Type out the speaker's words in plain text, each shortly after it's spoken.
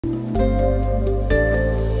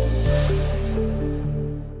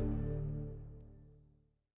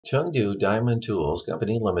Chengdu Diamond Tools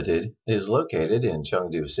Company Limited is located in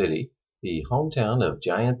Chengdu City, the hometown of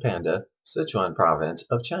Giant Panda, Sichuan Province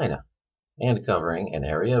of China, and covering an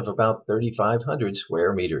area of about 3,500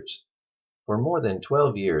 square meters. For more than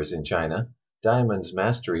 12 years in China, Diamond's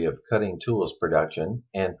mastery of cutting tools production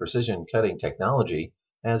and precision cutting technology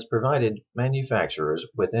has provided manufacturers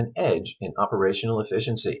with an edge in operational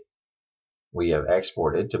efficiency. We have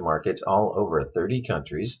exported to markets all over 30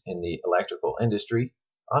 countries in the electrical industry,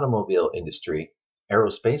 automobile industry,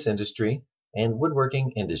 aerospace industry, and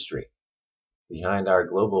woodworking industry. Behind our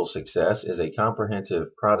global success is a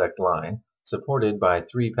comprehensive product line supported by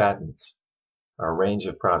 3 patents. Our range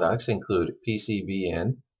of products include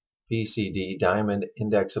PCBN, PCD Diamond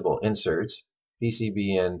Indexable Inserts,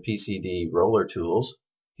 PCBN PCD Roller Tools,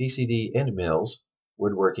 PCD End Mills,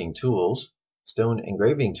 Woodworking Tools, Stone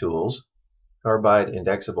Engraving Tools, Carbide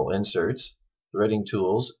Indexable Inserts, Threading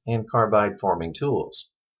Tools, and Carbide Forming Tools.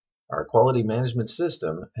 Our quality management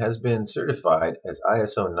system has been certified as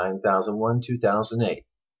ISO 9001-2008.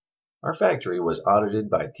 Our factory was audited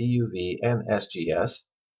by TUV and SGS.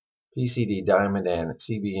 PCD Diamond and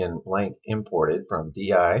CBN blank imported from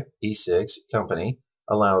DI E6 Company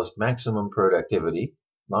allows maximum productivity,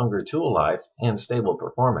 longer tool life, and stable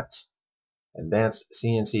performance. Advanced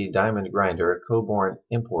CNC Diamond Grinder Coborn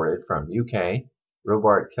imported from UK,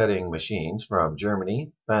 Robart cutting machines from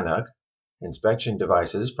Germany, Fanuc, inspection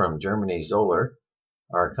devices from Germany Zoller.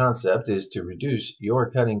 Our concept is to reduce your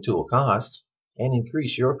cutting tool costs and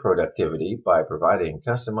increase your productivity by providing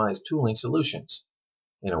customized tooling solutions.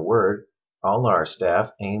 In a word, all our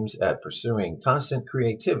staff aims at pursuing constant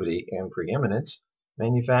creativity and preeminence,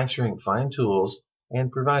 manufacturing fine tools,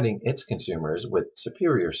 and providing its consumers with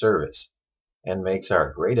superior service, and makes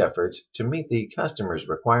our great efforts to meet the customer's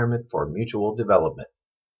requirement for mutual development.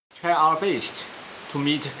 Try our best to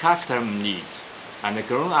meet customer needs and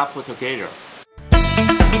grow up together.